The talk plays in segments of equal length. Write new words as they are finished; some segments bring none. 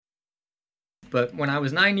But when I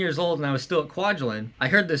was 9 years old and I was still at Kwajalein, I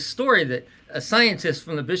heard this story that a scientist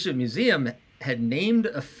from the Bishop Museum had named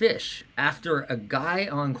a fish after a guy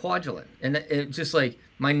on Kwajalein. And it just like,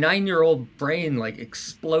 my 9-year-old brain like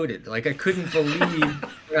exploded. Like I couldn't believe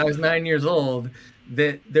when I was 9 years old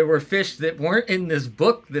that there were fish that weren't in this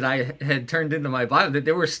book that I had turned into my Bible, that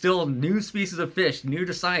there were still new species of fish, new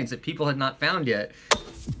to science, that people had not found yet.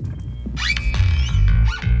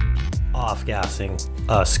 Off-Gassing,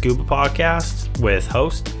 a scuba podcast with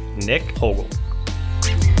host Nick Hogel.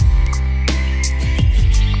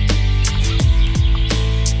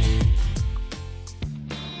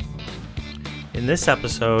 In this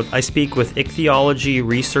episode, I speak with ichthyology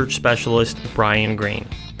research specialist Brian Greene.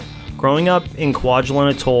 Growing up in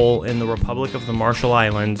Kwajalein Atoll in the Republic of the Marshall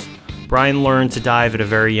Islands, Brian learned to dive at a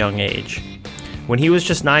very young age. When he was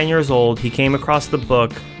just 9 years old, he came across the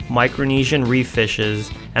book Micronesian Reef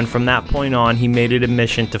Fishes, and from that point on, he made it a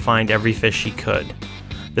mission to find every fish he could.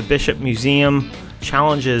 The Bishop Museum,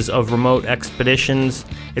 challenges of remote expeditions,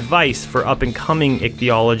 advice for up-and-coming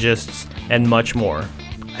ichthyologists, and much more.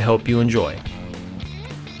 I hope you enjoy.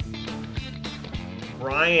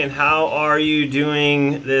 Brian, how are you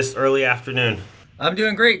doing this early afternoon? I'm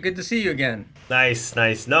doing great. Good to see you again. Nice.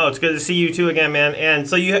 No, it's good to see you too again, man. And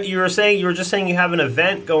so you were just saying you have an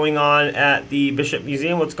event going on at the Bishop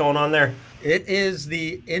Museum. What's going on there? It is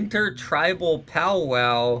the Intertribal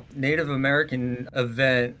Powwow Native American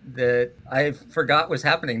event that I forgot was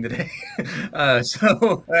happening today.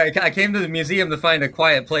 So I came to the museum to find a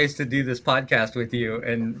quiet place to do this podcast with you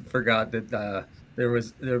and forgot that there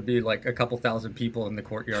would be like a couple thousand people in the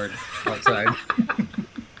courtyard outside.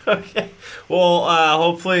 Okay. Well,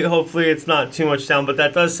 hopefully it's not too much sound, but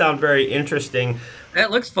that does sound very interesting. It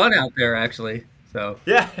looks fun out there, actually. So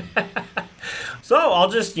yeah. So I'll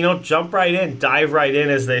just jump right in, dive right in,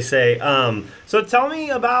 as they say. So tell me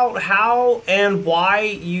about how and why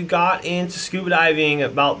you got into scuba diving.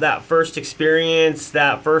 About that first experience,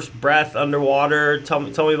 that first breath underwater. Tell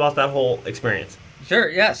me about that whole experience. Sure.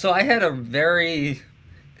 Yeah. So I had a very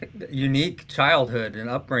unique childhood and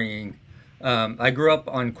upbringing. I grew up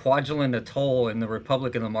on Kwajalein Atoll in the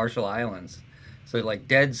Republic of the Marshall Islands, so like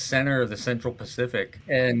dead center of the Central Pacific.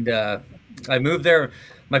 And I moved there.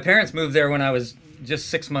 My parents moved there when I was just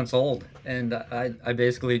 6 months old, and I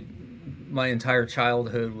basically, my entire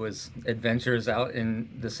childhood was adventures out in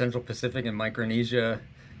the Central Pacific and Micronesia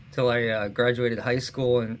till I graduated high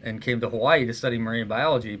school and came to Hawaii to study marine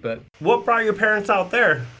biology. But what brought your parents out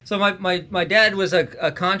there? So my dad was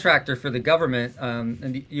a contractor for the government,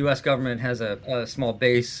 and the U.S. government has a small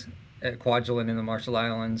base at Kwajalein in the Marshall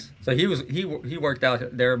Islands. So he worked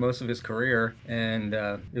out there most of his career, and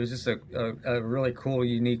it was just a really cool,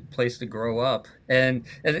 unique place to grow up. And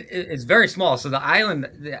it's very small. So the island,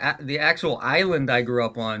 the actual island I grew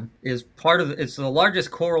up on is it's the largest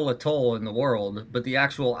coral atoll in the world, but the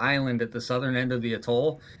actual island at the southern end of the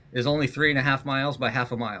atoll is only 3.5 miles by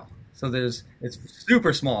half a mile. So it's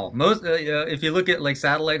super small. Most if you look at like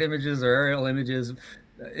satellite images or aerial images,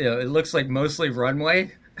 it looks like mostly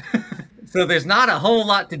runway. So there's not a whole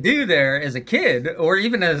lot to do there as a kid, or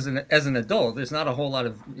even as an adult. There's not a whole lot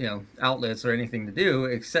of outlets or anything to do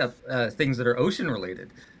except things that are ocean related.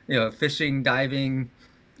 Fishing, diving,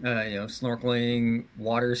 snorkeling,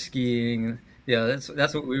 water skiing. That's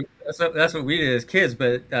what we did as kids.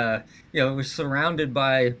 But we're surrounded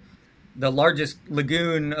by the largest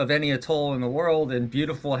lagoon of any atoll in the world and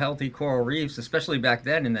beautiful, healthy coral reefs, especially back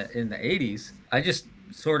then in the 80s. I just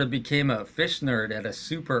sort of became a fish nerd at a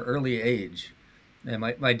super early age. And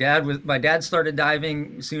my dad started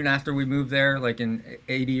diving soon after we moved there, like in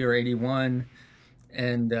 80 or 81.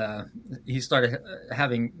 And he started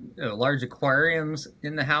having large aquariums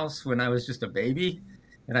in the house when I was just a baby.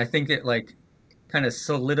 And I think it like kind of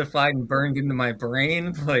solidified and burned into my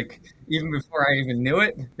brain, like even before I even knew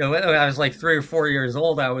it. When I was like 3 or 4 years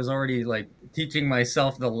old, I was already like teaching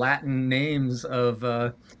myself the Latin names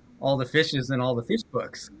of all the fishes in all the fish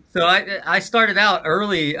books. So I started out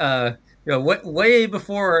early, way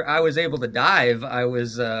before I was able to dive. I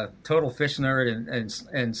was a total fish nerd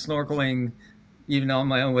and snorkeling, even on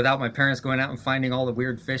my own, without my parents going out and finding all the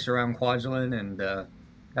weird fish around Kwajalein, and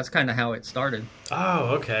that's kind of how it started.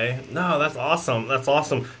 Oh, okay. No, that's awesome. That's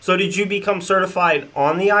awesome. So did you become certified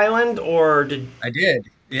on the island, or did... I did.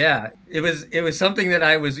 Yeah. It was something that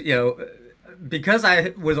I was, because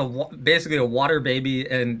I was basically a water baby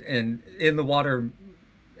and in the water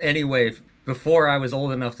anyway before I was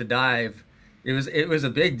old enough to dive. It was a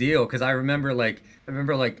big deal, because I remember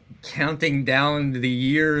counting down the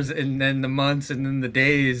years and then the months and then the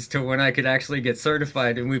days to when I could actually get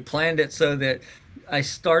certified. And we planned it so that I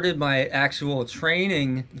started my actual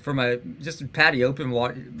training for my just PADI open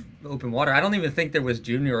water. Open water. I don't even think there was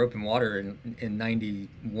junior open water in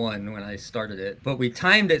 '91 when I started it. But we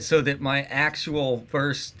timed it so that my actual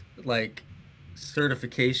first like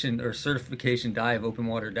certification dive, open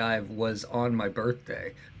water dive, was on my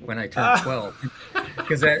birthday when I turned 12.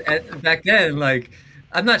 Because back then, like,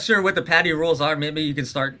 I'm not sure what the PADI rules are. Maybe you can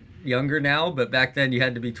start younger now, but back then you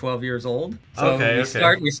had to be 12 years old. So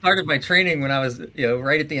we started my training when I was,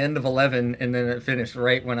 right at the end of 11, and then it finished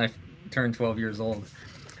right when I turned 12 years old.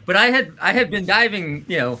 But I had been diving,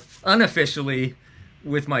 unofficially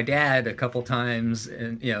with my dad a couple times,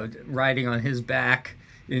 and riding on his back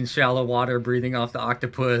in shallow water, breathing off the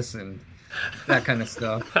octopus and that kind of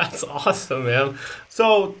stuff. That's awesome, man.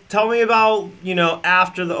 So tell me about,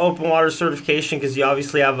 after the open water certification, because you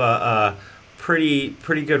obviously have a pretty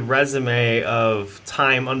good resume of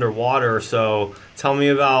time underwater. So tell me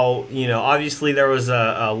about, obviously there was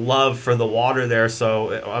a love for the water there,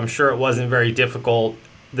 so I'm sure it wasn't very difficult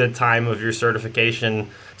the time of your certification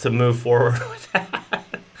to move forward with that.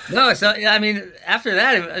 No, so I mean, after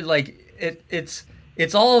that,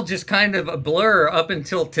 it's all just kind of a blur up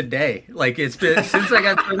until today. Like, it's been since I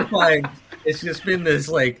got certified, it's just been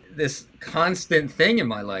this constant thing in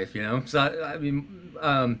my life, So I mean,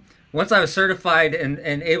 once I was certified and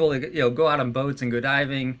able to go out on boats and go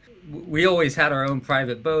diving, we always had our own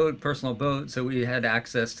private boat, personal boat, so we had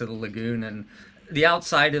access to the lagoon and the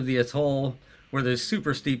outside of the atoll where there's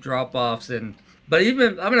super steep drop-offs. But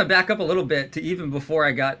even, I'm going to back up a little bit to even before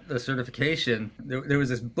I got the certification. There was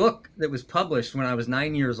this book that was published when I was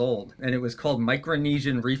 9 years old, and it was called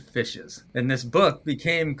Micronesian Reef Fishes. And this book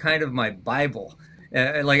became kind of my Bible.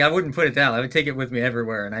 I wouldn't put it down. I would take it with me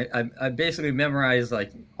everywhere. And I basically memorized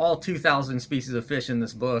all 2,000 species of fish in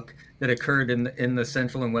this book that occurred in the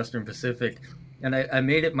Central and Western Pacific. And I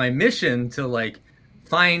made it my mission to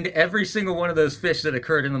find every single one of those fish that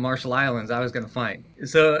occurred in the Marshall Islands I was going to find.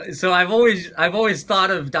 So I've always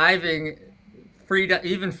thought of diving,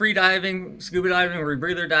 even free diving, scuba diving,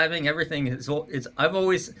 rebreather diving, everything I've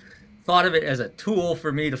always thought of it as a tool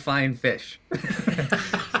for me to find fish.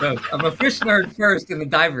 So I'm a fish nerd first and a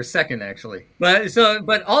diver second, actually.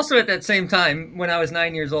 But also at that same time, when I was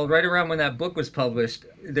 9 years old, right around when that book was published,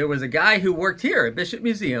 there was a guy who worked here at Bishop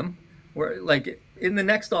Museum, where in the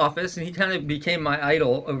next office, and he kind of became my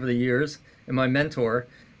idol over the years and my mentor.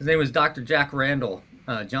 His name was Dr. Jack Randall,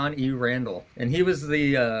 John E. Randall, and he was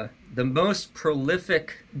the most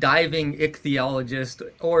prolific diving ichthyologist,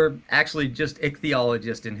 or actually just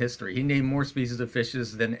ichthyologist in history. He named more species of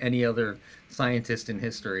fishes than any other scientist in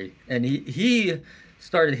history, and he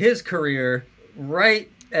started his career right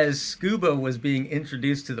as scuba was being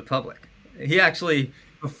introduced to the public. He actually,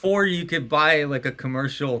 before you could buy a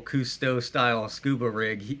commercial Cousteau style scuba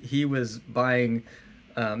rig, he was buying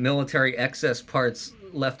military excess parts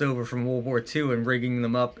left over from World War II and rigging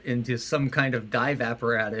them up into some kind of dive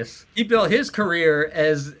apparatus. He built his career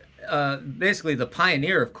as basically the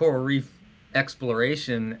pioneer of coral reef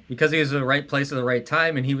exploration because he was in the right place at the right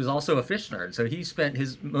time, and he was also a fish nerd. So he spent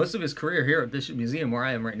most of his career here at Bishop Museum, where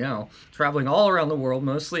I am right now, traveling all around the world,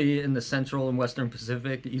 mostly in the Central and Western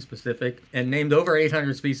Pacific, East Pacific, and named over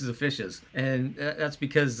 800 species of fishes. And that's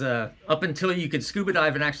because up until you could scuba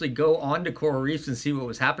dive and actually go onto coral reefs and see what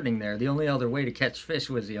was happening there, the only other way to catch fish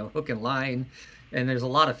was hook and line. And there's a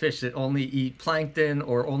lot of fish that only eat plankton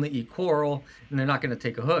or only eat coral, and they're not going to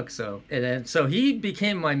take a hook. So he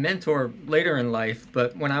became my mentor later in life.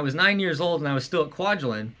 But when I was 9 years old and I was still at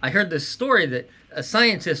Kwajalein, I heard this story that a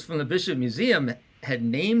scientist from the Bishop Museum had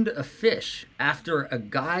named a fish after a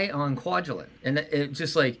guy on Kwajalein. And it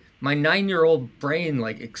just my 9-year-old brain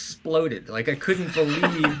exploded. I couldn't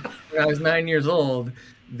believe when I was 9 years old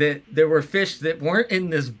that there were fish that weren't in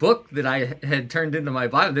this book that I had turned into my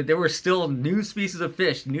Bible, that there were still new species of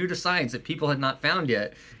fish, new to science, that people had not found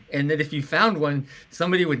yet. And that if you found one,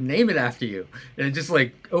 somebody would name it after you. And it just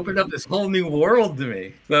opened up this whole new world to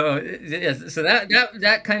me. So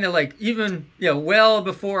that kind of even, well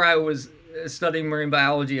before I was studying marine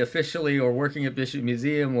biology officially or working at Bishop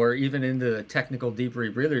Museum or even into the technical deep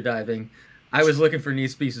rebreather diving, I was looking for new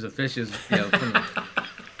species of fishes, from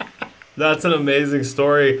That's an amazing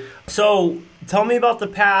story. So tell me about the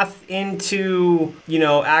path into,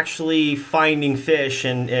 actually finding fish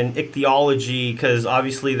and ichthyology, because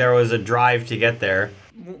obviously there was a drive to get there.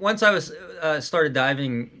 Once I was started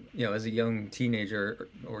diving, as a young teenager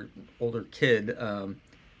or older kid,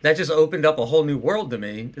 that just opened up a whole new world to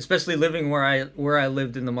me, especially living where I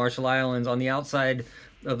lived in the Marshall Islands on the outside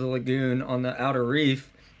of the lagoon on the outer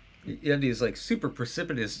reef. You have these super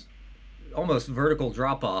precipitous, almost vertical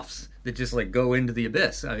drop-offs that just like go into the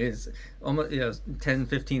abyss. I mean, it's almost 10,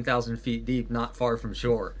 15,000 feet deep, not far from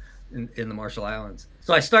shore in the Marshall Islands.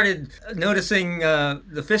 So I started noticing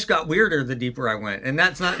the fish got weirder the deeper I went, and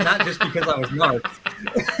that's not just because I was narked,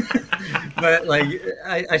 but like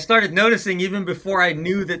I started noticing even before I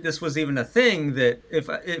knew that this was even a thing, that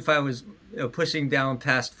if I was pushing down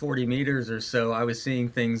past 40 meters or so, I was seeing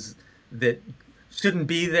things that shouldn't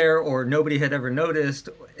be there or nobody had ever noticed.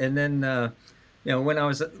 And then when I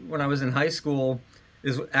was in high school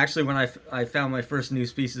is actually when I found my first new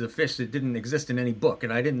species of fish that didn't exist in any book,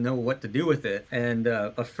 and I didn't know what to do with it. And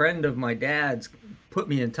a friend of my dad's put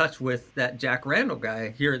me in touch with that Jack Randall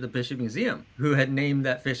guy here at the Bishop Museum, who had named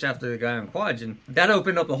that fish after the guy on Quadge. And that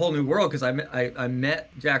opened up a whole new world, because I met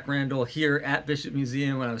Jack Randall here at Bishop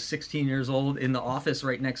Museum when I was 16 years old in the office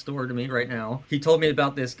right next door to me right now. He told me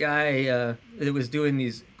about this guy that was doing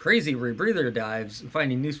these crazy rebreather dives,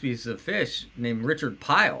 finding new species of fish, named Richard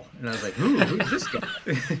Pyle. And I was like, who's this guy?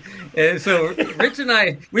 And so Rich and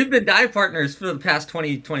I, we've been dive partners for the past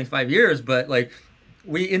 25 years, but like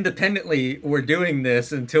we independently were doing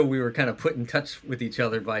this until we were kind of put in touch with each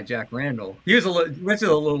other by Jack Randall. He was Rich is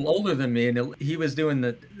a little older than me, and he was doing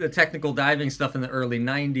the technical diving stuff in the early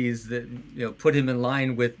 90s that put him in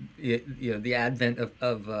line with the advent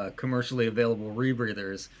of commercially available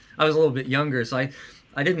rebreathers. I was a little bit younger, so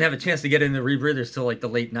I didn't have a chance to get into rebreathers till like the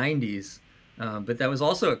late 90s. But that was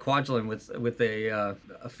also at Kwajalein with a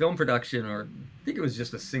film production, or I think it was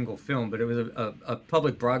just a single film, but it was a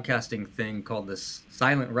public broadcasting thing called the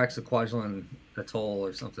Silent Wrecks of Kwajalein Atoll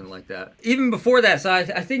or something like that. Even before that, so I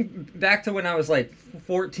think back to when I was like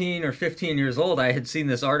 14 or 15 years old, I had seen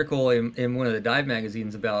this article in one of the dive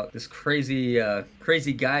magazines about this crazy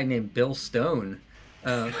guy named Bill Stone,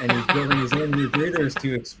 and he's building his own rebreathers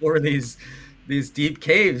to explore these deep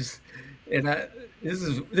caves. And this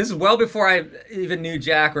is well before I even knew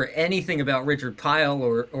Jack or anything about Richard Pyle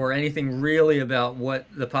or anything really about what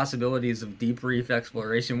the possibilities of deep reef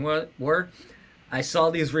exploration were. I saw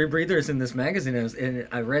these rebreathers in this magazine, and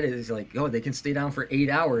I read it. It's like, they can stay down for 8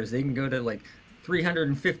 hours. They can go to like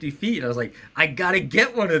 350 feet. I was like, I gotta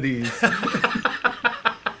get one of these.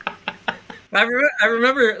 I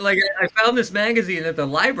remember like I found this magazine at the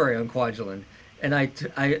library on Kwajalein, and I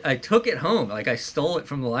took it home. Like I stole it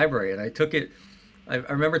from the library, and I took it. I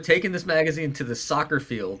remember taking this magazine to the soccer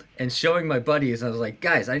field and showing my buddies. I was like,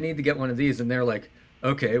 guys, I need to get one of these. And they're like,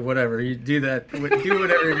 okay, whatever. You do that. Do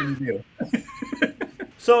whatever you're going to do.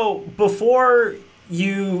 So before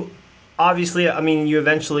you, obviously, I mean, you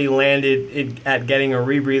eventually landed at getting a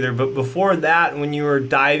rebreather. But before that, when you were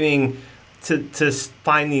diving to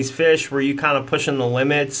find these fish, were you kind of pushing the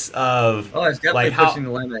limits of? Oh, I was definitely pushing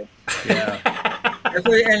the limit. Yeah.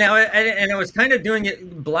 And I was kind of doing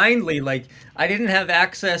it blindly. Like I didn't have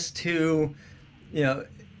access to, it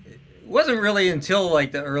wasn't really until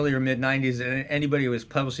like the earlier mid 90s that anybody was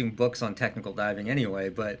publishing books on technical diving anyway.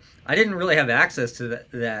 But I didn't really have access to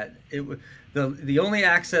that. The only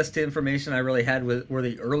access to information I really had were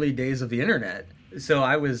the early days of the internet. So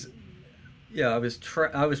I was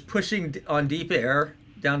pushing on deep air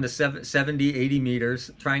down to 70, 80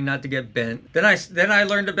 meters, trying not to get bent. Then I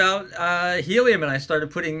learned about helium, and I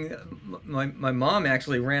started putting. My mom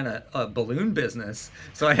actually ran a balloon business,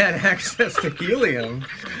 so I had access to helium,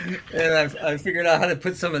 and I figured out how to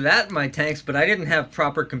put some of that in my tanks. But I didn't have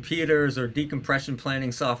proper computers or decompression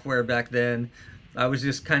planning software back then. I was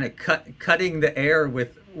just kind of cutting the air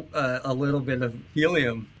with a little bit of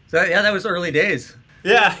helium. So yeah, that was early days.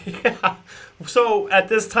 Yeah. So at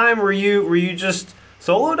this time, were you just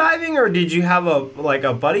solo diving, or did you have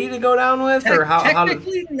a buddy to go down with, or how?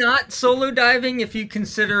 Technically not solo diving if you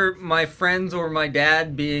consider my friends or my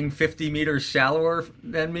dad being 50 meters shallower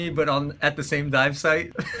than me, but at the same dive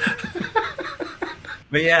site.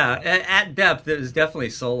 But yeah, at depth it was definitely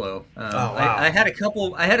solo. Wow. I had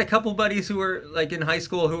a couple buddies who were like in high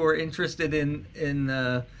school who were interested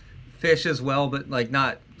in fish as well, but like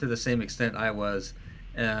not to the same extent I was.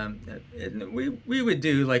 And we would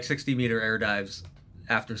do like 60-meter air dives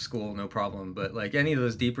after school, no problem. But like any of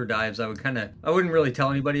those deeper dives, I wouldn't really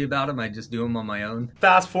tell anybody about them. I'd just do them on my own.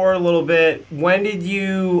 Fast forward a little bit. When did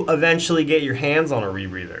you eventually get your hands on a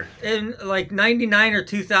rebreather? In like 99 or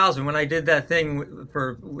 2000, when I did that thing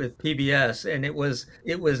with PBS, and it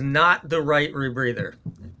was not the right rebreather.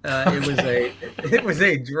 It was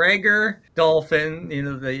a Draeger Dolphin,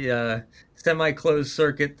 the semi-closed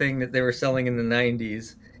circuit thing that they were selling in the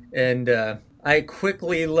 90s. And I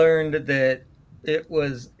quickly learned that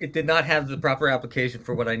It did not have the proper application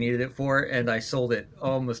for what I needed it for, and I sold it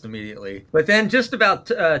almost immediately. But then just about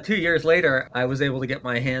 2 years later, I was able to get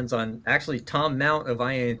my hands on actually Tom Mount of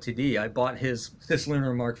INTD. I bought his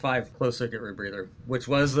Cislunar Mark V closed circuit rebreather, which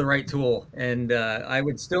was the right tool, and I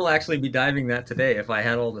would still actually be diving that today if I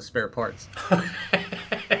had all the spare parts.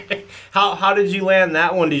 How did you land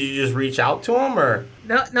that one? Did you just reach out to him, or?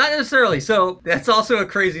 Not necessarily. So that's also a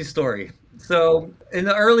crazy story. So in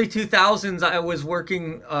the early 2000s, I was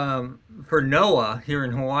working for NOAA here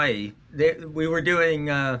in Hawaii. We were doing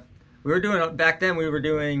back then. We were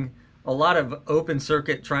doing a lot of open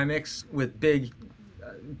circuit trimix with big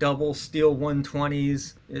double steel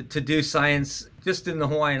 120s to do science just in the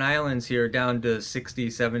Hawaiian Islands here, down to 60,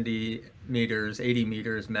 70 meters, 80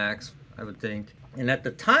 meters max, I would think. And at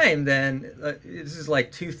the time then, this is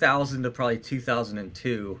like 2000 to probably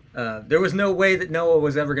 2002, there was no way that NOAA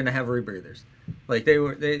was ever going to have rebreathers. Like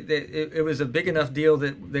it was a big enough deal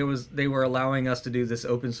that they were allowing us to do this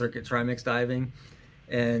open circuit trimix diving,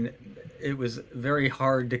 and it was very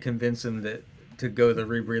hard to convince them to go the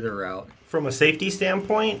rebreather route. From a safety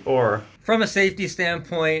standpoint, or? From a safety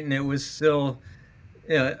standpoint, and it was still,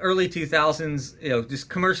 early 2000s, just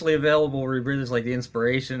commercially available rebreathers like the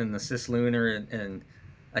Inspiration and the Cislunar, and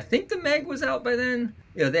I think the Meg was out by then.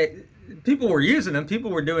 People were using them,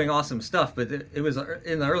 people were doing awesome stuff, but it was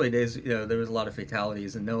in the early days. There was a lot of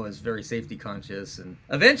fatalities, and NOAA's very safety conscious. And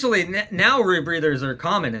eventually, now rebreathers are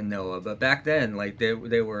common in NOAA, but back then, like they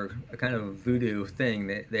were a kind of voodoo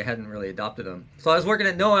thing. They hadn't really adopted them. So I was working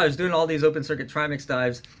at NOAA. I was doing all these open circuit trimix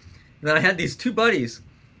dives, and then I had these two buddies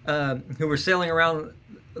who were sailing around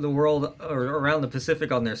the world or around the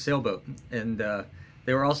Pacific on their sailboat, and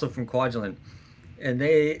they were also from Kwajalein, and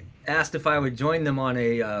they asked if I would join them on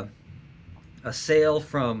a sail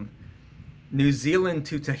from New Zealand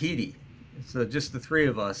to Tahiti. So just the three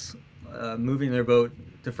of us moving their boat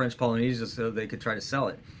to French Polynesia so they could try to sell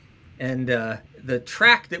it. And the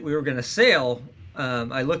track that we were going to sail,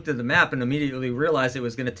 I looked at the map and immediately realized it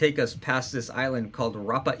was going to take us past this island called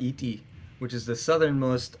Rapa-Iti, which is the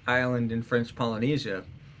southernmost island in French Polynesia.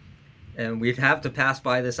 And we'd have to pass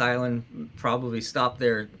by this island, probably stop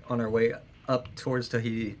there on our way up towards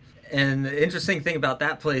Tahiti. And the interesting thing about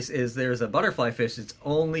that place is there's a butterfly fish that's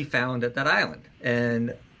only found at that island.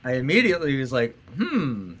 And I immediately was like,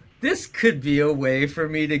 this could be a way for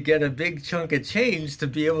me to get a big chunk of change to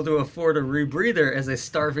be able to afford a rebreather as a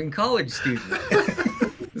starving college student.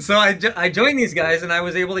 So I joined these guys, and I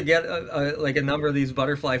was able to get a number of these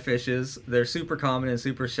butterfly fishes. They're super common and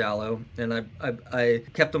super shallow, and I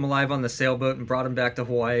kept them alive on the sailboat and brought them back to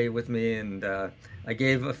Hawaii with me, and I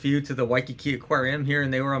gave a few to the Waikiki Aquarium here,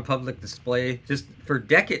 and they were on public display just for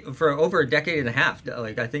over a decade and a half.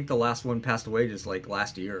 Like, I think the last one passed away just like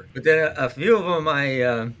last year. But then a few of them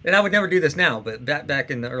and I would never do this now, but back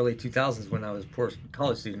in the early 2000s when I was a poor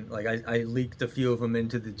college student, like I leaked a few of them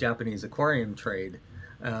into the Japanese aquarium trade.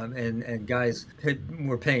 And guys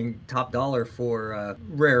were paying top dollar for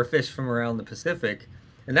rare fish from around the Pacific.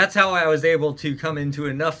 And that's how I was able to come into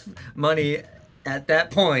enough money at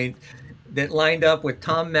that point that lined up with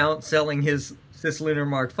Tom Mount selling his Cislunar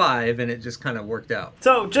Mark V, and it just kind of worked out.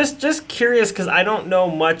 So just curious, because I don't know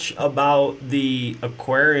much about the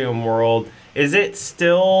aquarium world. Is it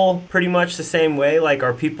still pretty much the same way? Like,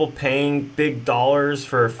 are people paying big dollars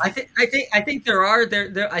for? I think there are.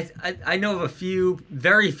 I know of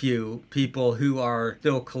very few people who are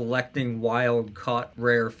still collecting wild caught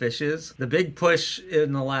rare fishes. The big push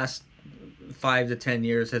in the last 5 to 10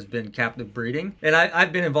 years has been captive breeding, and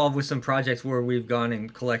I've been involved with some projects where we've gone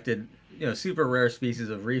and collected super rare species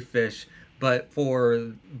of reef fish, but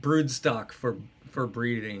for brood stock for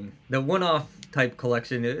breeding. The one-off type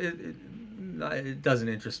collection it doesn't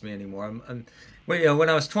interest me anymore. When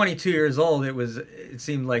I was 22 years old, it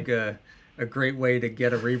seemed like a great way to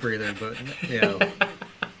get a rebreather, but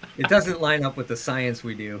it doesn't line up with the science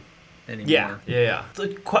we do anymore. Yeah. So,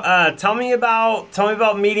 tell me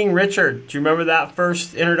about meeting Richard. Do you remember that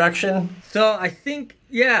first introduction? So I think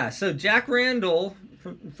So Jack Randall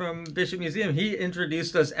from Bishop Museum, he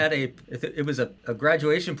introduced us at it was a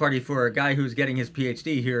graduation party for a guy who was getting his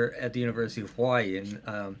PhD here at the University of Hawaii,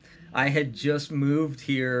 and I had just moved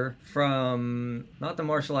here from not the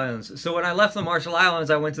Marshall Islands. So when I left the Marshall Islands,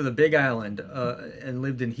 I went to the Big Island and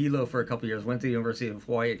lived in Hilo for a couple of years. Went to the University of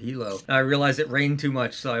Hawaii at Hilo. And I realized it rained too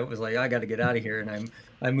much, so I was like, I got to get out of here. And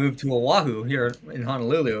I moved to Oahu here in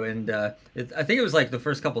Honolulu. And I think it was like the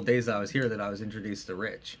first couple of days that I was here that I was introduced to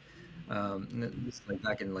Rich. This like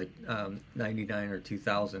back in 99 or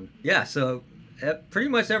 2000. So pretty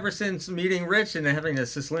much ever since meeting Rich and having a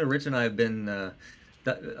Cislunar, Rich and I have been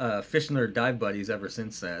fishing their dive buddies ever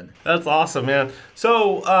since then. That's awesome, man.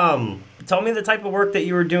 So, tell me the type of work that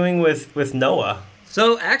you were doing with NOAA.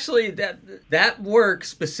 So actually, that work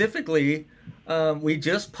specifically, we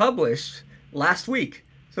just published last week.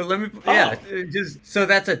 So let me, just so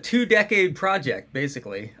that's a 2-decade project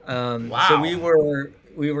basically. Wow. So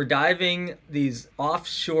we were diving these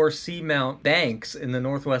offshore seamount banks in the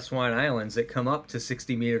Northwest Hawaiian Islands that come up to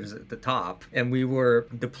 60 meters at the top, and we were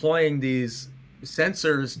deploying these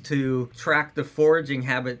sensors to track the foraging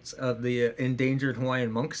habits of the endangered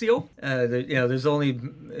Hawaiian monk seal. There's only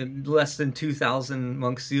less than 2,000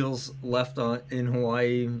 monk seals left in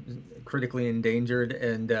Hawaii, critically endangered,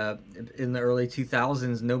 and in the early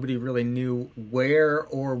 2000s, nobody really knew where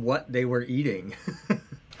or what they were eating.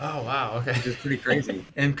 Oh, wow, okay. Which is pretty crazy.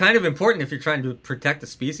 And kind of important if you're trying to protect a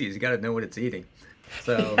species, you got to know what it's eating.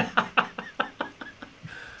 So,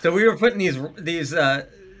 so we were putting these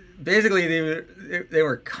basically they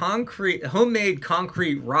were homemade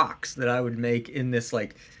concrete rocks that I would make in this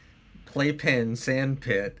like playpen sand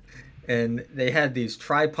pit, and they had these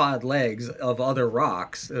tripod legs of other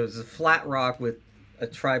rocks. It was a flat rock with a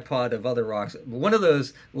tripod of other rocks. One of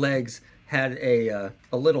those legs had a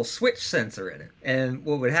little switch sensor in it, and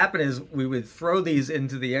what would happen is we would throw these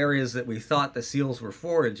into the areas that we thought the seals were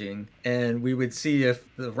foraging, and we would see if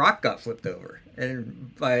the rock got flipped over,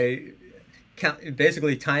 and by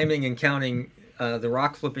basically timing and counting the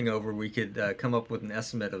rock flipping over, we could come up with an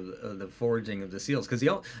estimate of the foraging of the seals. Because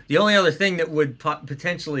the only other thing that would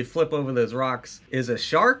potentially flip over those rocks is a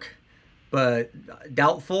shark, but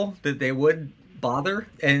doubtful that they would bother.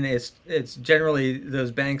 And it's generally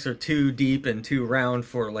those banks are too deep and too round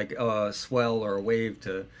for like a swell or a wave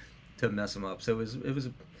to mess them up. So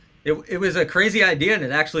it was a crazy idea, and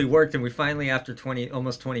it actually worked. And we finally, after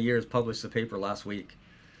almost 20 years, published the paper last week.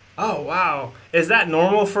 Oh, wow. Is that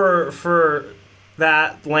normal for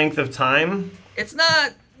that length of time? It's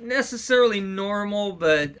not necessarily normal,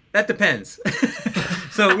 but that depends.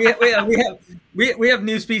 So we have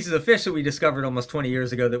new species of fish that we discovered almost 20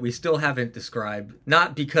 years ago that we still haven't described.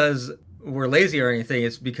 Not because we're lazy or anything.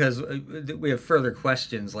 It's because we have further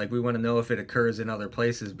questions. Like we want to know if it occurs in other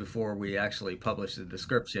places before we actually publish the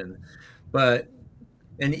description. But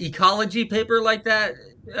an ecology paper like that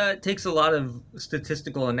takes a lot of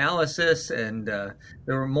statistical analysis, and there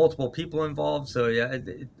were multiple people involved. So yeah,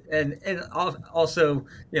 and also,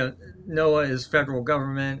 NOAA is federal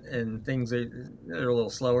government, and things are a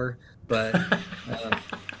little slower. But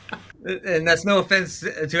and that's no offense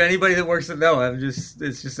to anybody that works at NOAA.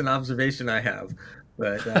 It's just an observation I have.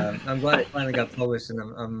 But I'm glad it finally got published, and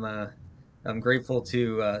I'm grateful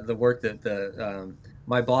to the work that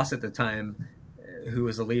my boss at the time, who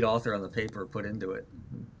was the lead author on the paper, put into it.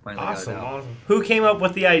 Finally awesome, got it out. Awesome. Who came up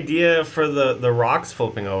with the idea for the rocks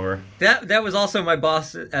flipping over? That was also my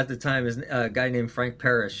boss at the time, is a guy named Frank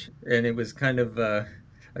Parrish, and it was kind of a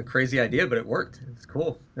crazy idea, but it worked. It's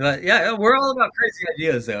cool. Yeah, we're all about crazy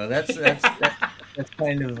ideas, though. That's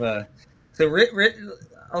kind of so.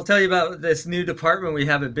 I'll tell you about this new department we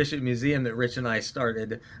have at Bishop Museum that Rich and I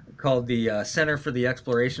started, called the Center for the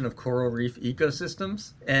Exploration of Coral Reef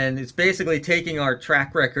Ecosystems. And it's basically taking our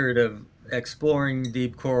track record of exploring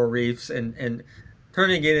deep coral reefs and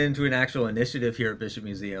turning it into an actual initiative here at Bishop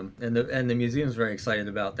Museum. And the museum's very excited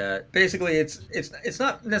about that. Basically, it's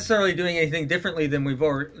not necessarily doing anything differently than we've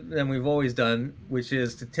always done, which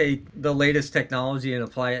is to take the latest technology and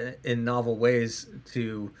apply it in novel ways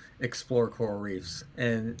to explore coral reefs.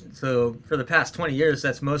 And so for the past 20 years,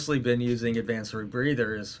 that's mostly been using advanced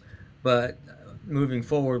rebreathers. But moving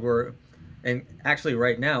forward, and actually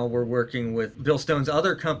right now, we're working with Bill Stone's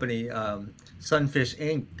other company, Sunfish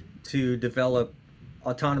Inc., to develop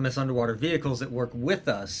autonomous underwater vehicles that work with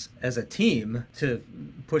us as a team to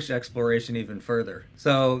push exploration even further.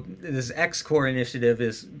 So this X-Core initiative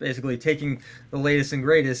is basically taking the latest and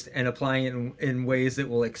greatest and applying it in ways that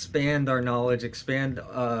will expand our knowledge, expand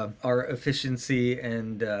our efficiency,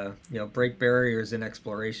 and break barriers in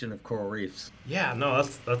exploration of coral reefs. Yeah, no,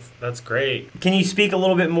 that's great. Can you speak a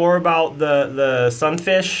little bit more about the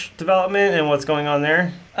sunfish development and what's going on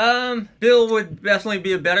there? Bill would definitely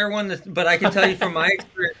be a better one, but I can tell you from my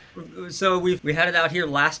experience. So we had it out here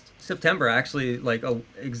last September, actually, like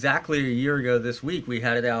exactly a year ago this week. We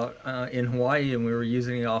had it out in Hawaii, and we were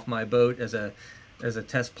using it off my boat as a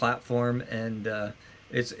test platform, and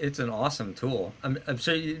it's an awesome tool. I'm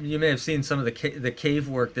sure you may have seen some of the cave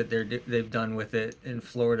work that they've done with it in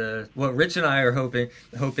Florida. What Rich and I are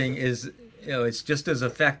hoping is, it's just as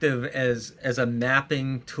effective as a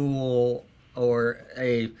mapping tool, or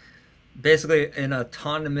basically an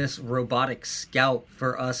autonomous robotic scout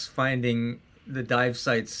for us finding the dive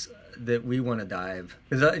sites that we want to dive.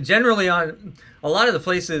 Because generally on a lot of the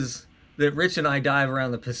places that Rich and I dive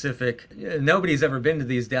around the Pacific, nobody's ever been to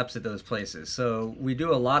these depths at those places. So we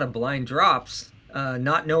do a lot of blind drops,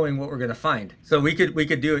 not knowing what we're going to find. So we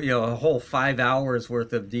could do a whole 5 hours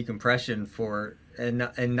worth of decompression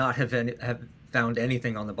and not have found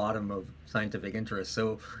anything on the bottom of scientific interest.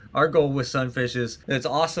 So our goal with sunfish is, it's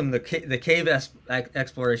awesome, the cave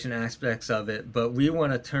exploration aspects of it, but we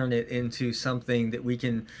want to turn it into something that we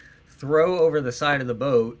can throw over the side of the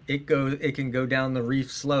boat. It can go down the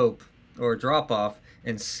reef slope or drop off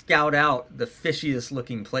and scout out the fishiest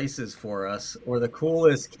looking places for us, or the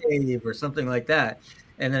coolest cave or something like that.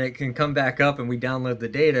 And then it can come back up and we download the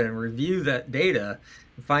data and review that data,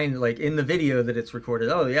 find like in the video that it's recorded,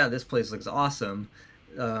 oh yeah, this place looks awesome.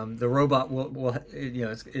 The robot will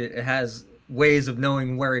it has ways of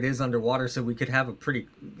knowing where it is underwater, so we could have a pretty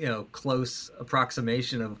close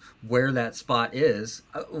approximation of where that spot is.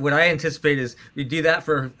 What I anticipate is we do that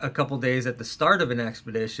for a couple days at the start of an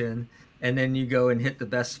expedition, and then you go and hit the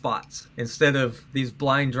best spots instead of these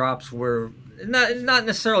blind drops where not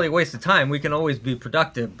necessarily a waste of time. We can always be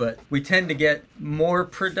productive, but we tend to get more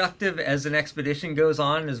productive as an expedition goes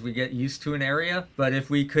on, as we get used to an area. But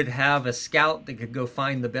if we could have a scout that could go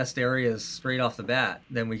find the best areas straight off the bat,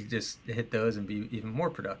 then we could just hit those and be even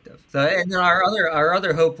more productive. So, and then our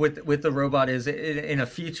other hope with the robot is, in a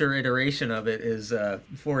future iteration of it, is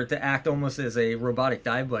for it to act almost as a robotic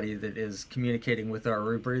dive buddy that is communicating with our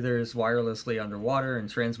rebreathers wirelessly underwater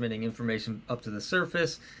and transmitting information up to the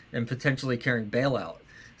surface, and potentially carrying bailout.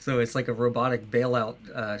 So it's like a robotic bailout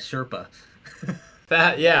Sherpa.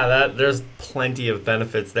 There's plenty of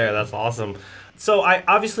benefits there. That's awesome. So I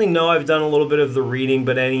obviously know I've done a little bit of the reading,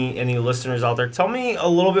 but any listeners out there, tell me a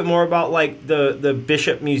little bit more about like the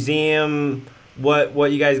Bishop Museum,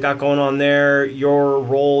 what you guys got going on there, your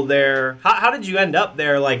role there. How did you end up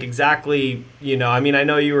there? Like exactly, I mean, I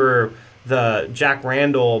know you were the Jack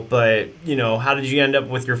Randall, but how did you end up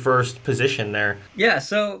with your first position there? Yeah,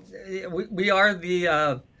 so we are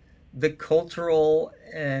the Cultural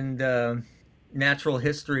and Natural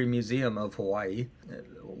History Museum of Hawaii,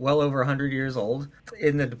 well over 100 years old.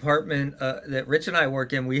 In the department that Rich and I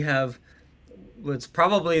work in, we have what's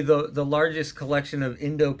probably the largest collection of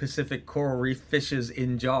Indo-Pacific coral reef fishes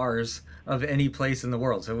in jars of any place in the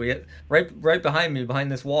world. So we right behind me,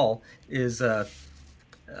 behind this wall, is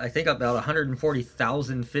I think about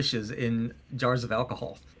 140,000 fishes in jars of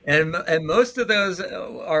alcohol. And most of those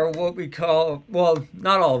are what we call, well,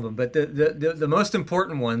 not all of them, but the most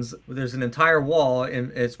important ones. There's an entire wall,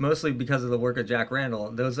 and it's mostly because of the work of Jack Randall.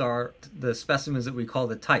 Those are the specimens that we call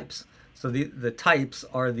the types. So the types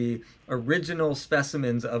are the original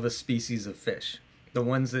specimens of a species of fish, the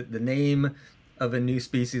ones that the name of a new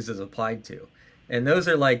species is applied to. And those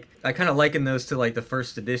are like, I kind of liken those to like the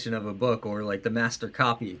first edition of a book, or like the master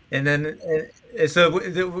copy. And then,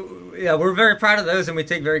 we're very proud of those, and we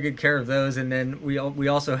take very good care of those. And then we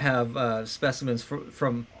also have specimens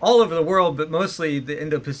from all over the world, but mostly the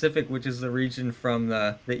Indo-Pacific, which is the region from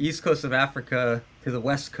the east coast of Africa to the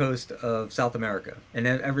west coast of South America, and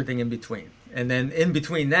then everything in between. And then in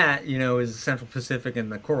between that, is the Central Pacific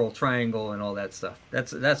and the Coral Triangle and all that stuff.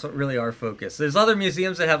 That's what really our focus. There's other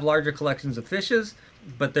museums that have larger collections of fishes,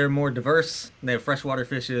 but they're more diverse. They have freshwater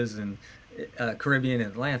fishes and Caribbean,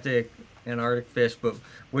 Atlantic, Antarctic fish. But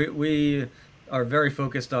we are very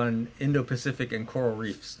focused on Indo-Pacific and coral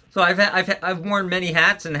reefs. So I've worn many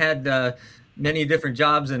hats and had many different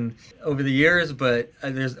jobs and over the years, but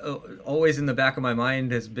there's always in the back of my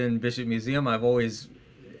mind has been Bishop Museum. I've always,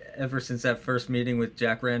 ever since that first meeting with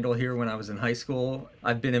Jack Randall here when I was in high school,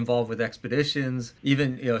 I've been involved with expeditions,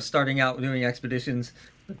 even starting out doing expeditions.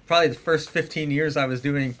 Probably the first 15 years I was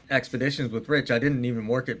doing expeditions with Rich, I didn't even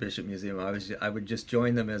work at Bishop Museum. I would just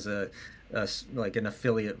join them as like an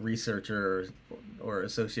affiliate researcher or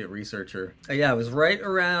associate researcher. It was right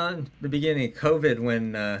around the beginning of COVID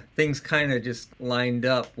when things kind of just lined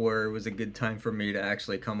up where it was a good time for me to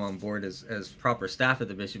actually come on board as proper staff at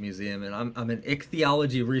the Bishop Museum. And I'm an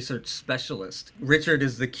ichthyology research specialist. Richard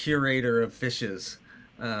is the curator of fishes,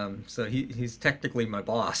 so he's technically my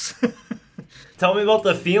boss. Tell me about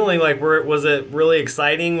the feeling. Like, was it really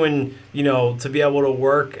exciting when, to be able to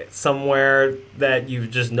work somewhere that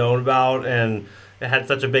you've just known about and it had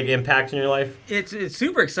such a big impact in your life? It's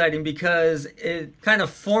super exciting because it kind of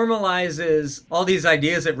formalizes all these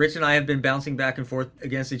ideas that Rich and I have been bouncing back and forth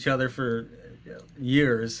against each other for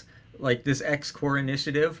years. Like this X-Core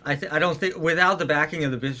initiative. I don't think without the backing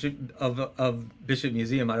of the Bishop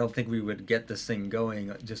Museum, I don't think we would get this thing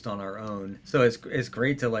going just on our own. So it's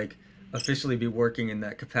great to like officially be working in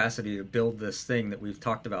that capacity to build this thing that we've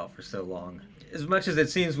talked about for so long. As much as it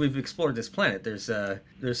seems we've explored this planet,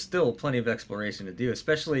 there's still plenty of exploration to do,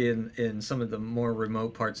 especially in some of the more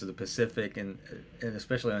remote parts of the Pacific and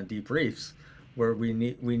especially on deep reefs, where we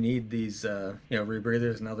need these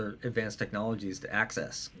rebreathers and other advanced technologies to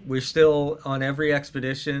access. We're still on every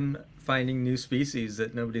expedition finding new species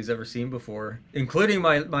that nobody's ever seen before, including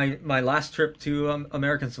my last trip to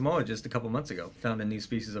American Samoa just a couple months ago. Found a new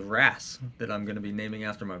species of wrasse that I'm going to be naming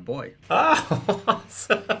after my boy. Oh,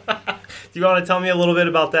 awesome. Do you want to tell me a little bit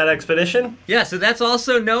about that expedition? Yeah, so that's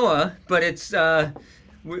also NOAA, but it's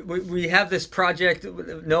we have this project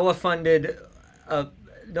NOAA funded.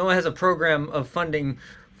 NOAA has a program of funding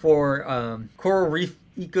for coral reef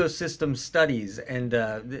ecosystem studies, and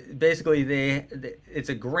basically it's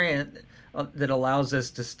a grant that allows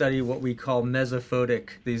us to study what we call mesophotic,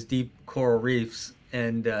 these deep coral reefs.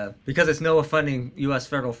 And because it's NOAA funding, U.S.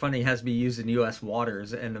 federal funding has to be used in U.S.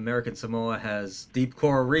 waters, and American Samoa has deep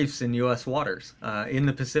coral reefs in U.S. waters in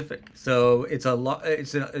the Pacific. So it's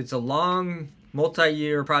a long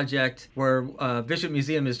multi-year project where Bishop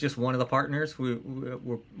Museum is just one of the partners.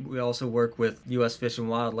 We also work with U.S. Fish and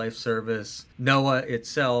Wildlife Service, NOAA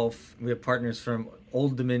itself. We have partners from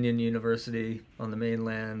Old Dominion University on the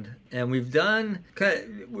mainland, and we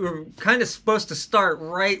were kind of supposed to start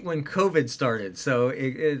right when COVID started, so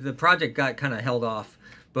the project got kind of held off.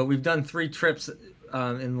 But we've done 3 trips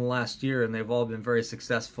in the last year, and they've all been very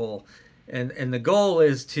successful. And the goal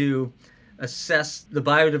is to assess the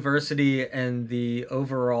biodiversity and the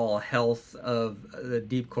overall health of the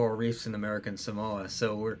deep coral reefs in American Samoa.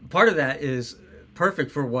 So part of that is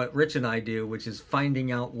perfect for what Rich and I do, which is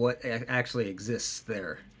finding out what actually exists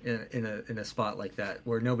there in a spot like that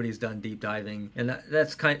where nobody's done deep diving. And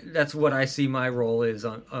that's what I see my role is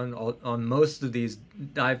on most of these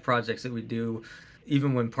dive projects that we do.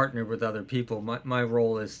 Even when partnered with other people, my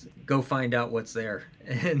role is go find out what's there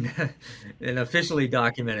and officially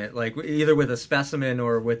document it, like either with a specimen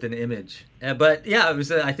or with an image. But yeah,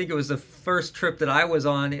 I think it was the first trip that I was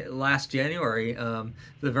on last January, the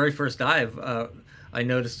very first dive. I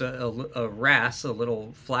noticed a wrasse, a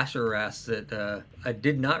little flasher wrasse that I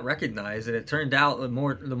did not recognize, and it turned out the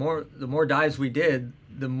more dives we did,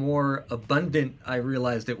 the more abundant I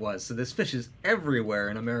realized it was. So this fish is everywhere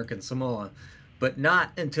in American Samoa, but not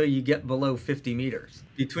until you get below 50 meters.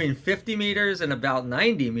 Between 50 meters and about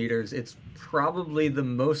 90 meters, it's probably the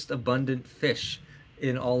most abundant fish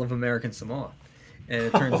in all of American Samoa. And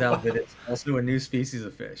it turns out that it's also a new species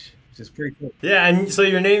of fish, which is pretty cool. Yeah, and so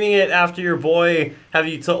you're naming it after your boy. Have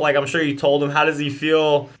you I'm sure you told him. How does he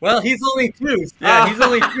feel? Well, he's only 2. Yeah, he's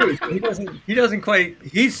only 2. So he doesn't quite.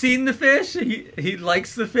 He's seen the fish. He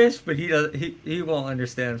likes the fish, but he won't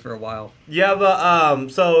understand for a while. You have a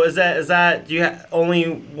So is that? Do you have only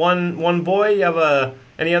one boy? You have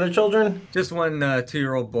any other children? Just one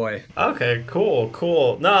 2-year-old boy. Okay,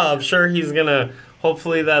 cool. No, I'm sure he's gonna.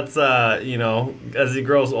 Hopefully that's, as he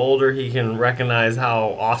grows older, he can recognize how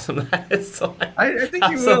awesome that is. So I think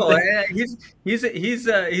he will.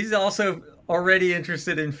 He's also already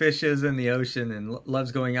interested in fishes in the ocean and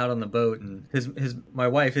loves going out on the boat. And my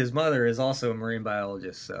wife, his mother, is also a marine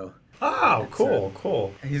biologist. So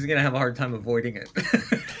cool. He's gonna have a hard time avoiding it.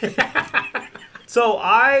 So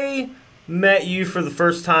I met you for the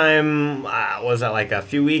first time, was that like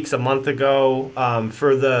a month ago,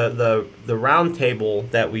 for the round table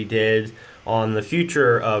that we did on the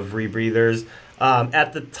future of rebreathers.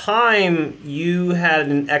 At the time, you had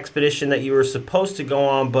an expedition that you were supposed to go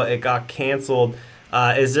on, but it got canceled.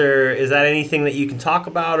 Is that anything that you can talk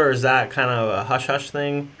about, or is that kind of a hush-hush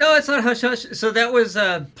thing? No, it's not hush-hush. So that was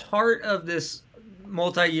part of this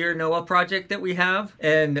multi-year NOAA project that we have,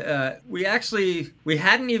 and we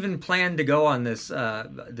hadn't even planned to go on this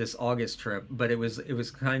August trip, but it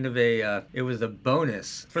was kind of a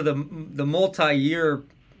bonus for the multi-year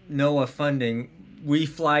NOAA funding. We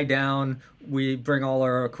fly down, we bring all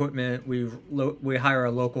our equipment, we hire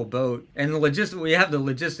a local boat, and we have the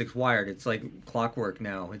logistics wired. It's like clockwork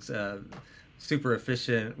now. It's super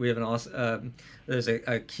efficient. We have an awesome. There's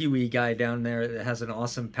a Kiwi guy down there that has an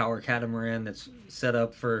awesome power catamaran that's set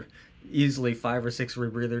up for easily 5 or 6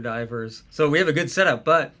 rebreather divers. So we have a good setup,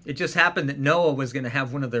 but it just happened that NOAA was going to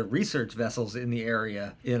have one of their research vessels in the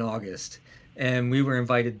area in August, and we were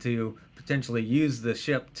invited to potentially use the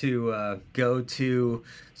ship to go to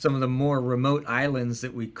some of the more remote islands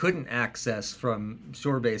that we couldn't access from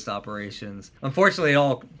shore-based operations. Unfortunately, it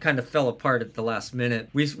all kind of fell apart at the last minute.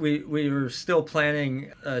 We were still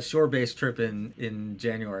planning a shore-based trip in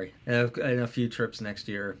January and a few trips next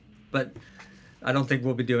year, but I don't think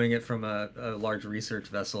we'll be doing it from a large research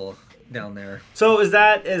vessel. down there. So is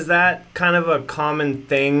that kind of a common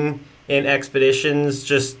thing in expeditions?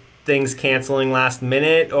 Just things canceling last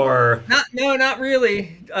minute, or Not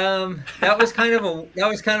really. That was kind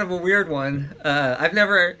of a weird one. I've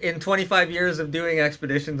never, in 25 years of doing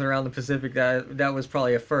expeditions around the Pacific, that was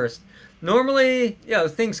probably a first. Normally,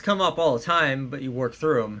 things come up all the time, but you work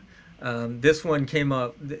through them. This one came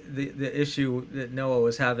up. The issue that Noah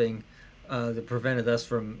was having that prevented us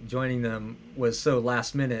from joining them was so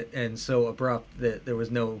last minute and so abrupt that there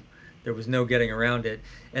was no getting around it.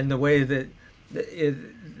 And the way that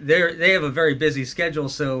they have a very busy schedule,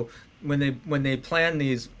 so when they plan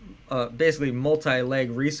these basically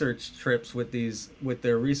multi-leg research trips with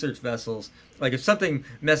their research vessels, like if something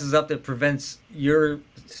messes up that prevents your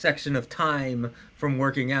section of time from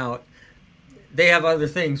working out, they have other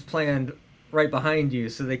things planned right behind you,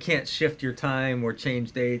 so they can't shift your time or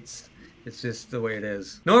change dates. It's just the way it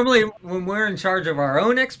is. Normally, when we're in charge of our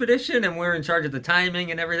own expedition and we're in charge of the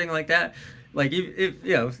timing and everything like that, like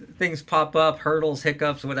if things pop up, hurdles,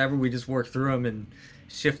 hiccups, whatever, we just work through them and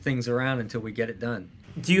shift things around until we get it done.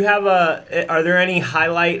 do you have are there any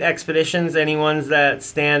highlight expeditions, any ones that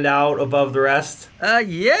stand out above the rest?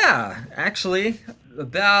 Yeah, actually,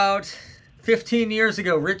 about 15 years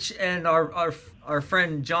ago, Rich and our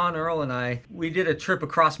friend John Earl and we did a trip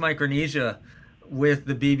across Micronesia with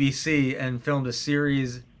the BBC and filmed a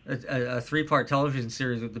series, a 3-part television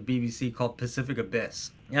series with the BBC called Pacific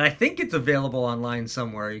Abyss. And I think it's available online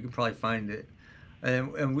somewhere. You can probably find it.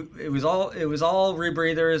 It was all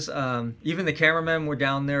rebreathers. Even the cameramen were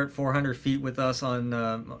down there at 400 feet with us on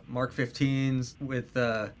Mark 15s with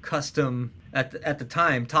custom at the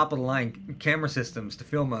time top of the line camera systems to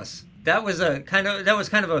film us. That was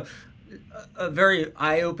kind of a very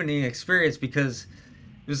eye-opening experience, because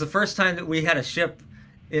it was the first time that we had a ship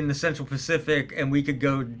in the Central Pacific and we could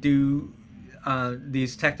go do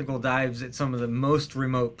these technical dives at some of the most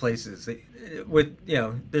remote places.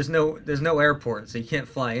 There's no airport, so you can't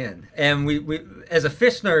fly in. And we as a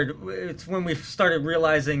fish nerd, it's when we started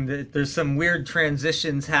realizing that there's some weird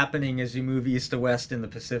transitions happening as you move east to west in the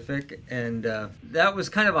Pacific. And that was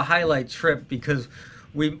kind of a highlight trip, because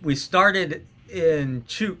we started in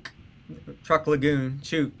Truk Lagoon,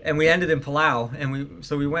 Chuuk, and we ended in Palau. And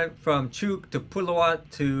we went from Chuuk to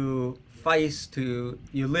Puluat to Feist to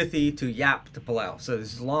Ulithi to Yap to Palau. So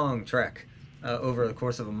this is a long trek over the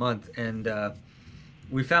course of a month, and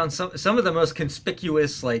we found some of the most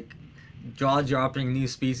conspicuous, like, jaw-dropping new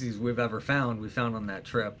species we've ever found. We found on that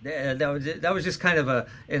trip. That was just kind of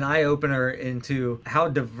an eye-opener into how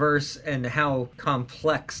diverse and how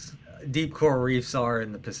complex deep coral reefs are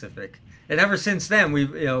in the Pacific. And ever since then,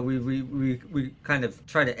 we kind of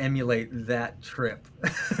try to emulate that trip.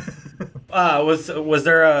 Was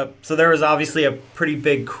there so there was obviously a pretty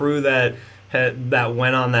big crew that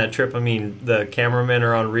went on that trip. I mean, the cameramen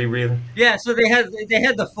are on rebreathe. Yeah, so they had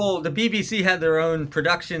the BBC had their own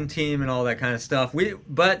production team and all that kind of stuff.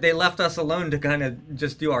 But they left us alone to kind of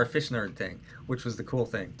just do our fish nerd thing, which was the cool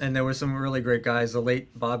thing. And there were some really great guys. The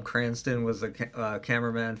late Bob Cranston was the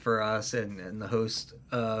cameraman for us, and the host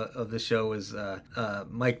of the show was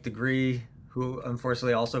Mike Degree, who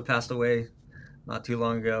unfortunately also passed away not too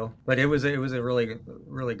long ago. But it was a really,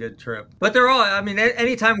 really good trip. But they're all, I mean,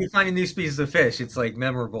 anytime we find a new species of fish, it's like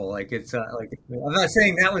memorable. Like it's like, I'm not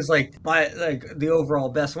saying that was like the overall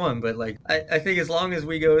best one, but like I think as long as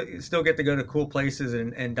we still get to go to cool places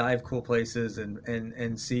and dive cool places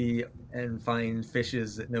and see and find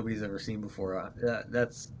fishes that nobody's ever seen before,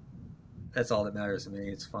 that's all that matters to me.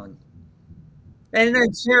 It's fun. And then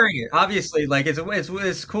sharing it, obviously, like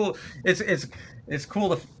it's cool. It's cool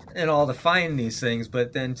to find these things,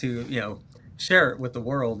 but then to share it with the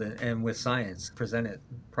world and with science, present it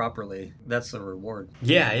properly. That's the reward.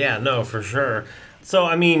 Yeah, no, for sure. So,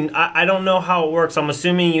 I mean, I don't know how it works. I'm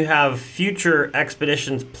assuming you have future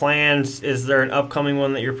expeditions plans. Is there an upcoming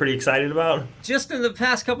one that you're pretty excited about? Just in the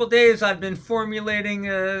past couple of days, I've been formulating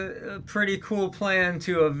a pretty cool plan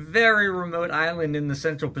to a very remote island in the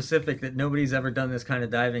Central Pacific that nobody's ever done this kind of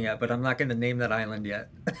diving at, but I'm not going to name that island yet.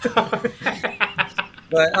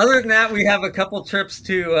 But other than that, we have a couple trips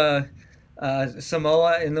to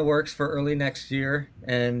Samoa in the works for early next year,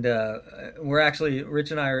 and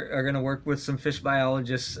Rich and I are going to work with some fish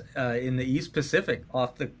biologists in the East Pacific,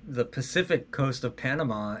 off the Pacific coast of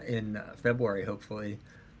Panama in February, hopefully,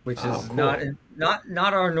 which is cool.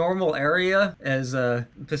 not our normal area as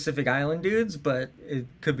Pacific Island dudes, but it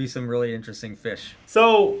could be some really interesting fish.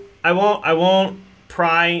 So I won't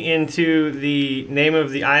pry into the name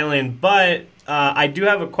of the island, but I do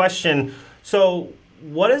have a question. So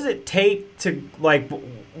what does it take to, like,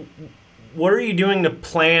 what are you doing to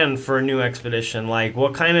plan for a new expedition? Like,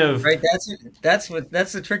 what kind of? Right, that's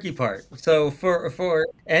the tricky part. So for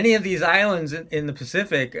any of these islands in the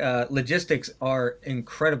Pacific, logistics are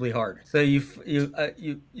incredibly hard. So you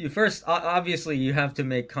first obviously you have to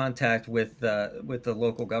make contact with the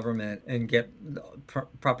local government and get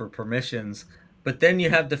proper permissions, but then you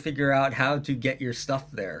have to figure out how to get your stuff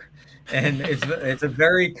there. And it's a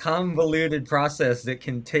very convoluted process that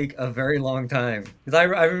can take a very long time.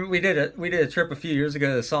 Because we did a trip a few years ago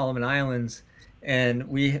to the Solomon Islands, and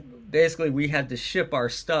we had to ship our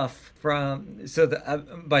stuff from,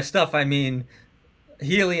 by stuff I mean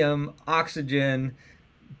helium, oxygen,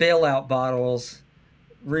 bailout bottles,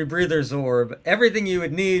 rebreather's orb, everything you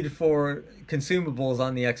would need for consumables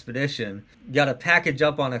on the expedition. You got to package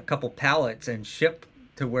up on a couple pallets and ship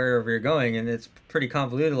to wherever you're going, and it's pretty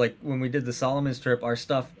convoluted. Like when we did the Solomons trip, our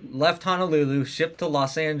stuff left Honolulu, shipped to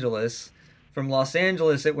Los Angeles. From Los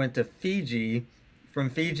Angeles, it went to Fiji. From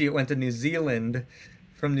Fiji, it went to New Zealand.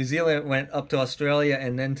 From New Zealand, it went up to Australia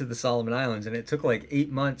and then to the Solomon Islands. And it took like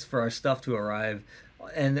 8 months for our stuff to arrive.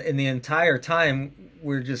 And in the entire time,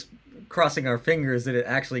 we're just crossing our fingers that it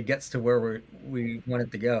actually gets to where we want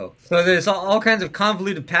it to go. So there's all kinds of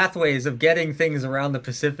convoluted pathways of getting things around the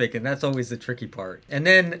Pacific, and that's always the tricky part. And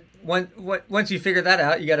then once you figure that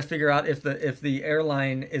out, you got to figure out if the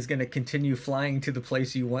airline is going to continue flying to the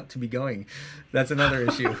place you want to be going. That's another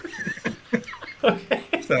issue. Okay.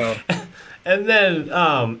 So, and then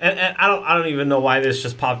and I don't even know why this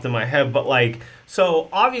just popped in my head, but like, so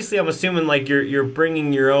obviously I'm assuming like you're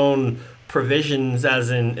bringing your own provisions as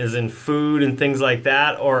in food and things like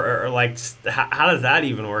that, or like how does that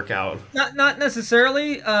even work out? Not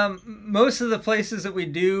necessarily. Most of the places that we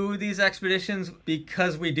do these expeditions,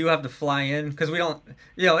 because we do have to fly in, because we don't,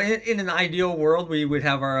 in an ideal world we would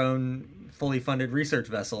have our own fully funded research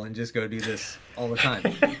vessel and just go do this all the time.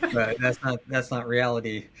 But that's not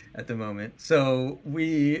reality at the moment. So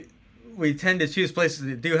we tend to choose places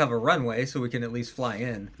that do have a runway so we can at least fly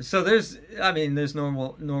in. So there's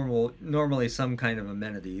normally some kind of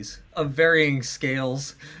amenities of varying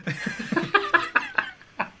scales.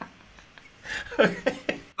 Okay.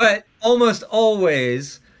 But almost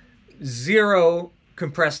always zero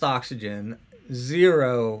compressed oxygen,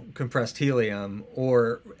 zero compressed helium,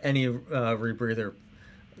 or any rebreather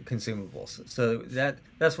consumables. So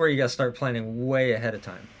that's where you got to start planning way ahead of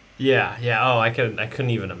time. Yeah. Oh, I couldn't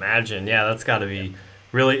even imagine. Yeah, that's got to be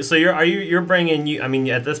really. So you're bringing, I mean,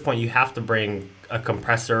 at this point you have to bring a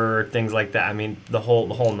compressor, things like that. I mean, the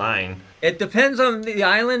whole nine. It depends on the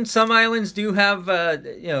island. Some islands do have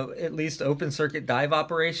at least open circuit dive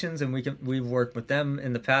operations, and we've worked with them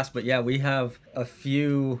in the past. But yeah, we have a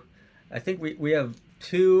few. I think we have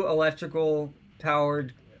 2 electrical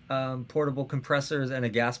powered portable compressors and a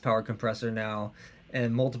gas powered compressor now,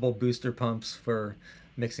 and multiple booster pumps for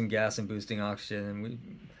mixing gas and boosting oxygen.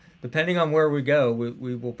 And depending on where we go,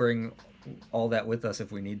 we will bring all that with us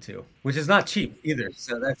if we need to, which is not cheap either.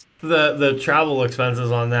 So that's the travel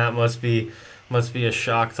expenses on that must be a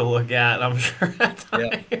shock to look at, I'm sure at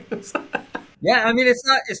times. Yeah, I mean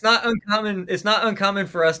it's not uncommon. It's not uncommon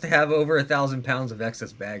for us to have over 1,000 pounds of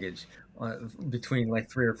excess baggage between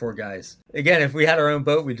like 3 or 4 guys. Again, if we had our own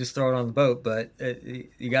boat, we'd just throw it on the boat. But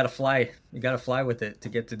you got to fly. You got to fly with it to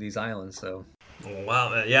get to these islands. So.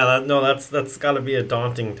 Wow. Yeah. That's got to be a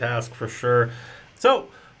daunting task for sure. So,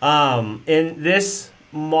 in this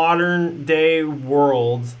modern day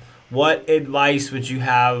world, what advice would you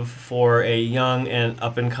have for a young and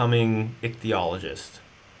up and coming ichthyologist?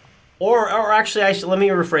 Or actually, let me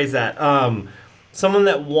rephrase that. Someone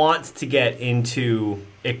that wants to get into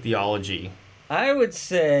ichthyology. I would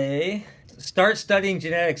say start studying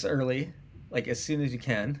genetics early, like as soon as you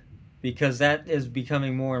can, because that is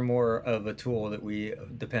becoming more and more of a tool that we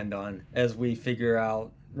depend on as we figure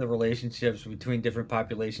out the relationships between different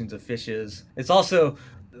populations of fishes. It's also,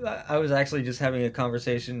 I was actually just having a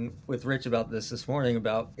conversation with Rich about this morning,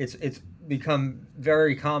 about it's become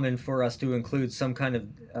very common for us to include some kind of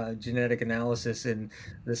genetic analysis in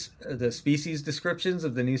the species descriptions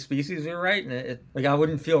of the new species we write. And like I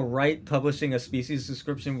wouldn't feel right publishing a species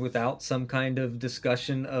description without some kind of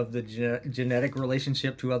discussion of the genetic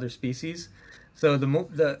relationship to other species. So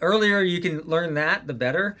the earlier you can learn that, the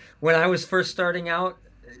better. When I was first starting out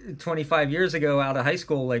 25 years ago out of high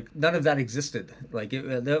school, like none of that existed. Like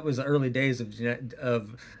that was the early days of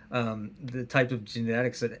the type of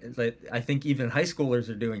genetics that I think even high schoolers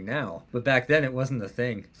are doing now. But back then it wasn't a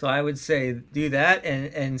thing. So I would say do that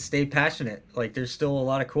and stay passionate. Like there's still a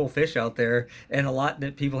lot of cool fish out there and a lot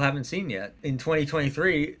that people haven't seen yet. In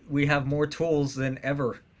 2023, we have more tools than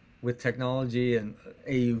ever with technology and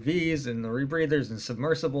AUVs and the rebreathers and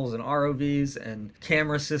submersibles and ROVs and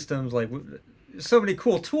camera systems. Like, so many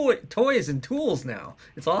cool toys and tools now.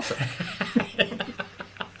 It's awesome.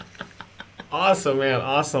 Awesome, man.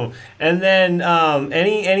 Awesome. And then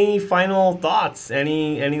any final thoughts?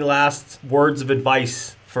 Any last words of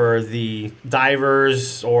advice for the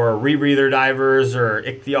divers or rebreather divers or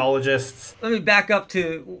ichthyologists? Let me back up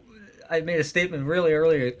to, I made a statement really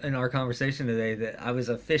earlier in our conversation today that I was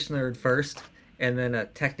a fish nerd first and then a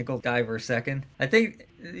technical diver second. I think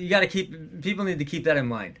you got to people need to keep that in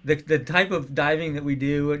mind. The type of diving that we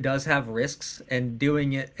do does have risks, and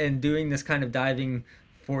doing this kind of diving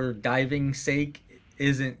for diving's sake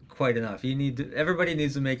isn't quite enough. Everybody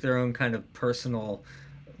needs to make their own kind of personal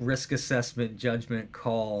risk assessment judgment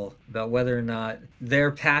call about whether or not their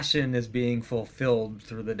passion is being fulfilled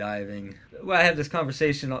through the diving. Well, I have this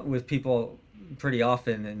conversation with people pretty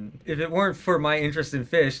often, and if it weren't for my interest in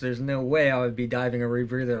fish, there's no way I would be diving a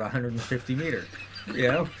rebreather at 150 meters, you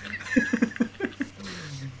know?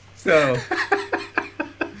 So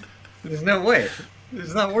there's no way.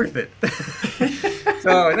 It's not worth it.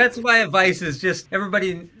 So that's my advice, is just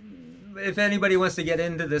everybody, if anybody wants to get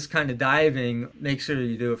into this kind of diving, make sure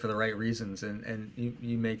you do it for the right reasons, and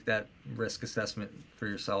you make that risk assessment for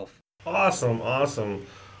yourself. Awesome.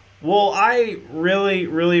 Well, I really,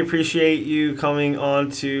 really appreciate you coming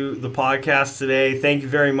on to the podcast today. Thank you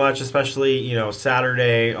very much, especially,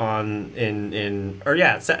 Saturday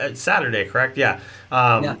Saturday, correct? Yeah.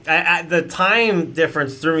 The time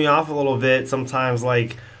difference threw me off a little bit sometimes.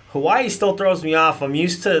 Like, Hawaii still throws me off. I'm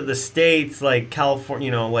used to the States, like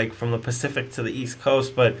California, like from the Pacific to the East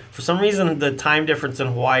Coast, but for some reason the time difference in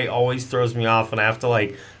Hawaii always throws me off, and I have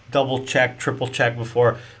to double check, triple check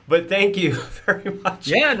before. But thank you very much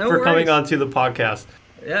for coming on to the podcast.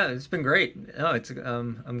 Yeah, it's been great. No, it's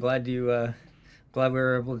I'm glad we were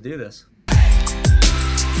able to do this.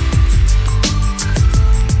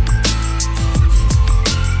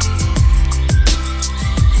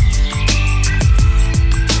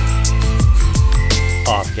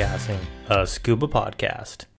 Off-gassing, a scuba podcast.